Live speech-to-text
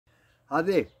Hi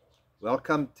there,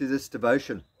 welcome to this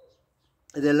devotion.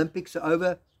 The Olympics are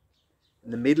over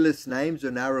and the medalists' names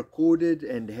are now recorded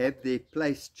and have their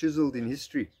place chiseled in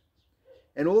history.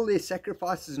 And all their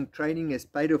sacrifices and training has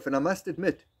paid off, and I must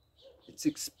admit, it's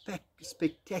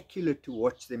spectacular to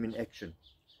watch them in action.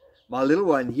 My little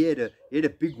one, he had a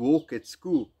big walk at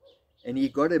school and he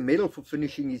got a medal for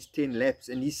finishing his 10 laps,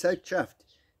 and he's so chuffed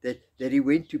that he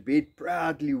went to bed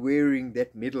proudly wearing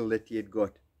that medal that he had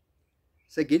got.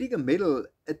 So getting a medal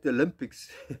at the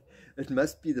Olympics, it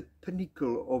must be the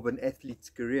pinnacle of an athlete's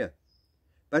career.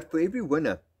 But for every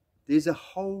winner, there's a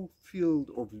whole field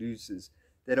of losers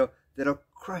that are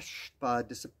crushed by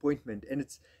disappointment. And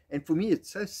for me,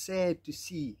 it's so sad to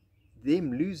see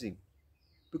them losing,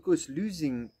 because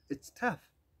losing, it's tough.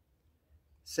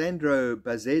 Sandro,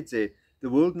 Bazadze, the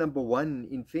world #1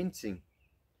 in fencing,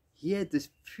 he had this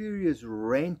furious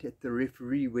rant at the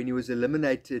referee when he was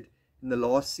eliminated in the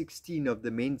last 16 of the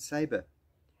men's sabre.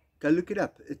 Go look it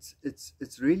up. It's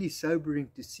really sobering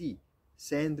to see.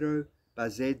 Sandro,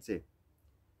 Bazadze.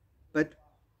 But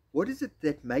what is it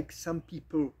that makes some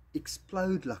people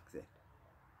explode like that?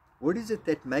 What is it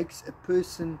that makes a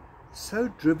person so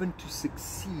driven to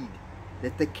succeed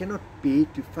that they cannot bear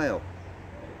to fail?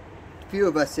 Few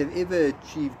of us have ever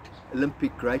achieved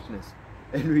Olympic greatness,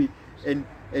 but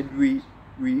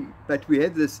we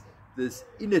have this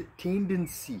inner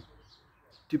tendency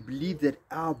to believe that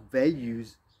our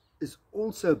values is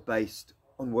also based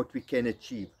on what we can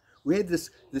achieve. We have this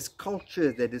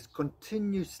culture that is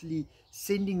continuously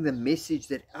sending the message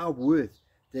that our worth,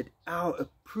 that our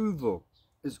approval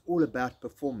is all about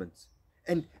performance.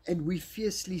 And we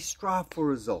fiercely strive for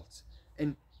results.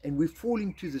 And we fall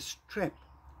into this trap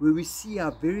where we see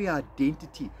our very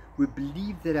identity. We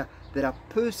believe that our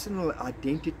personal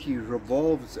identity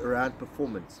revolves around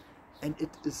performance. And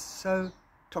it is so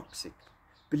toxic.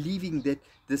 Believing that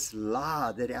this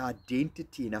lie, that our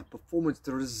identity and our performance,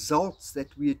 the results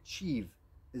that we achieve,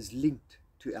 is linked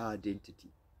to our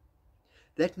identity.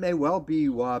 That may well be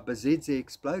why Bazadze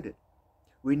exploded.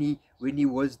 When he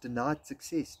was denied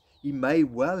success, he may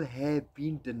well have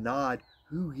been denied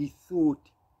who he thought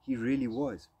he really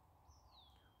was.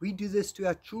 We do this to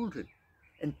our children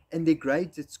and their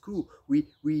grades at school. We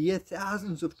hear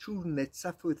thousands of children that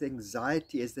suffer with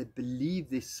anxiety as they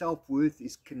believe their self-worth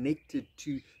is connected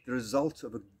to the results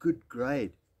of a good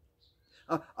grade.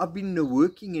 I've been in a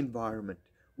working environment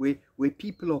where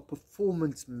people are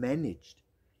performance managed,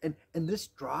 and this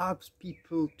drives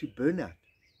people to burnout.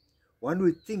 One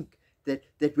would think that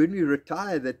when we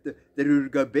retire that it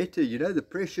would go better, the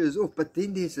pressure is off, but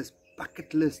then there's this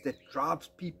bucket list that drives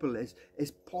people as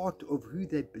part of who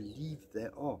they believe they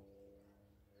are.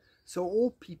 So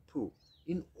all people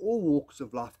in all walks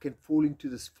of life can fall into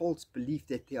this false belief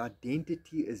that their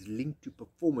identity is linked to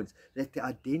performance, that their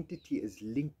identity is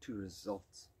linked to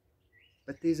results.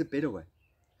 But there's a better way.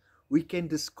 We can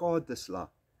discard this lie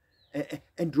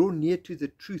and draw near to the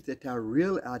truth that our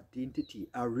real identity,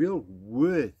 our real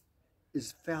worth,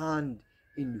 is found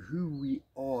in who we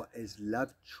are as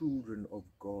loved children of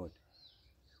God.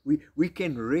 We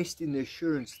can rest in the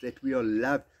assurance that we are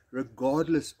loved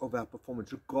regardless of our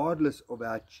performance, regardless of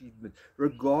our achievement,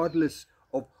 regardless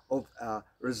of our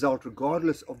result,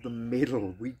 regardless of the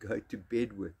medal we go to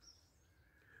bed with.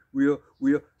 We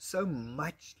are so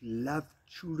much loved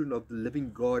children of the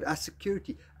living God. Our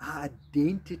security, our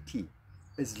identity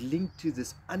is linked to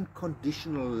this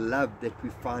unconditional love that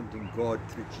we find in God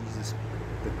through Jesus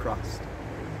the Christ.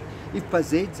 If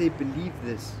Bazadze believed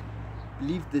this,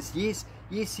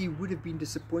 yes, he would have been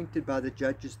disappointed by the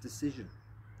judge's decision,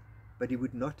 but he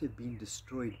would not have been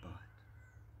destroyed by it.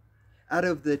 Out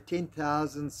of the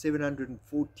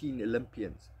 10,714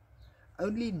 Olympians, a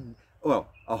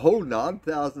whole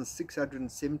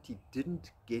 9,670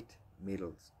 didn't get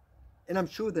medals. And I'm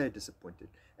sure they're disappointed.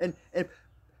 And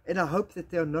I hope that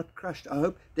they are not crushed. I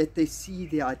hope that they see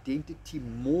their identity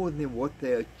more than what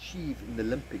they achieve in the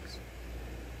Olympics.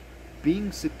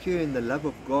 Being secure in the love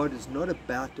of God is not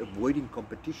about avoiding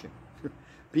competition.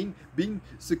 Being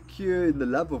secure in the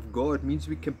love of God means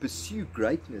we can pursue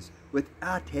greatness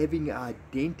without having our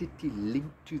identity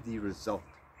linked to the result.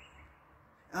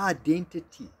 Our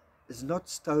identity is not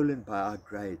stolen by our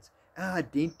grades. Our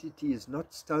identity is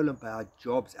not stolen by our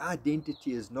jobs. Our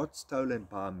identity is not stolen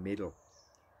by our medal.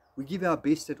 We give our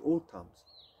best at all times,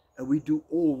 and we do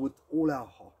all with all our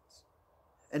hearts.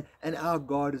 And our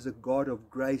God is a God of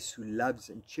grace who loves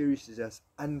and cherishes us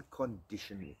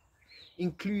unconditionally,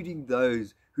 including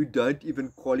those who don't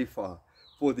even qualify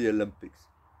for the Olympics.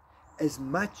 As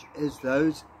much as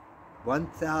those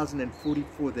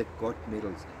 1,044 that got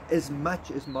medals, as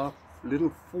much as my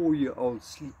little 4-year-old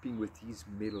sleeping with his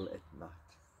medal at night.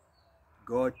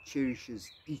 God cherishes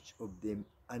each of them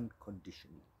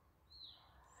unconditionally.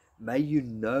 May you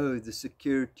know the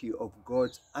security of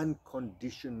God's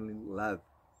unconditional love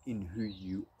in who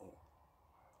you are.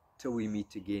 Till we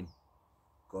meet again,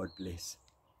 God bless.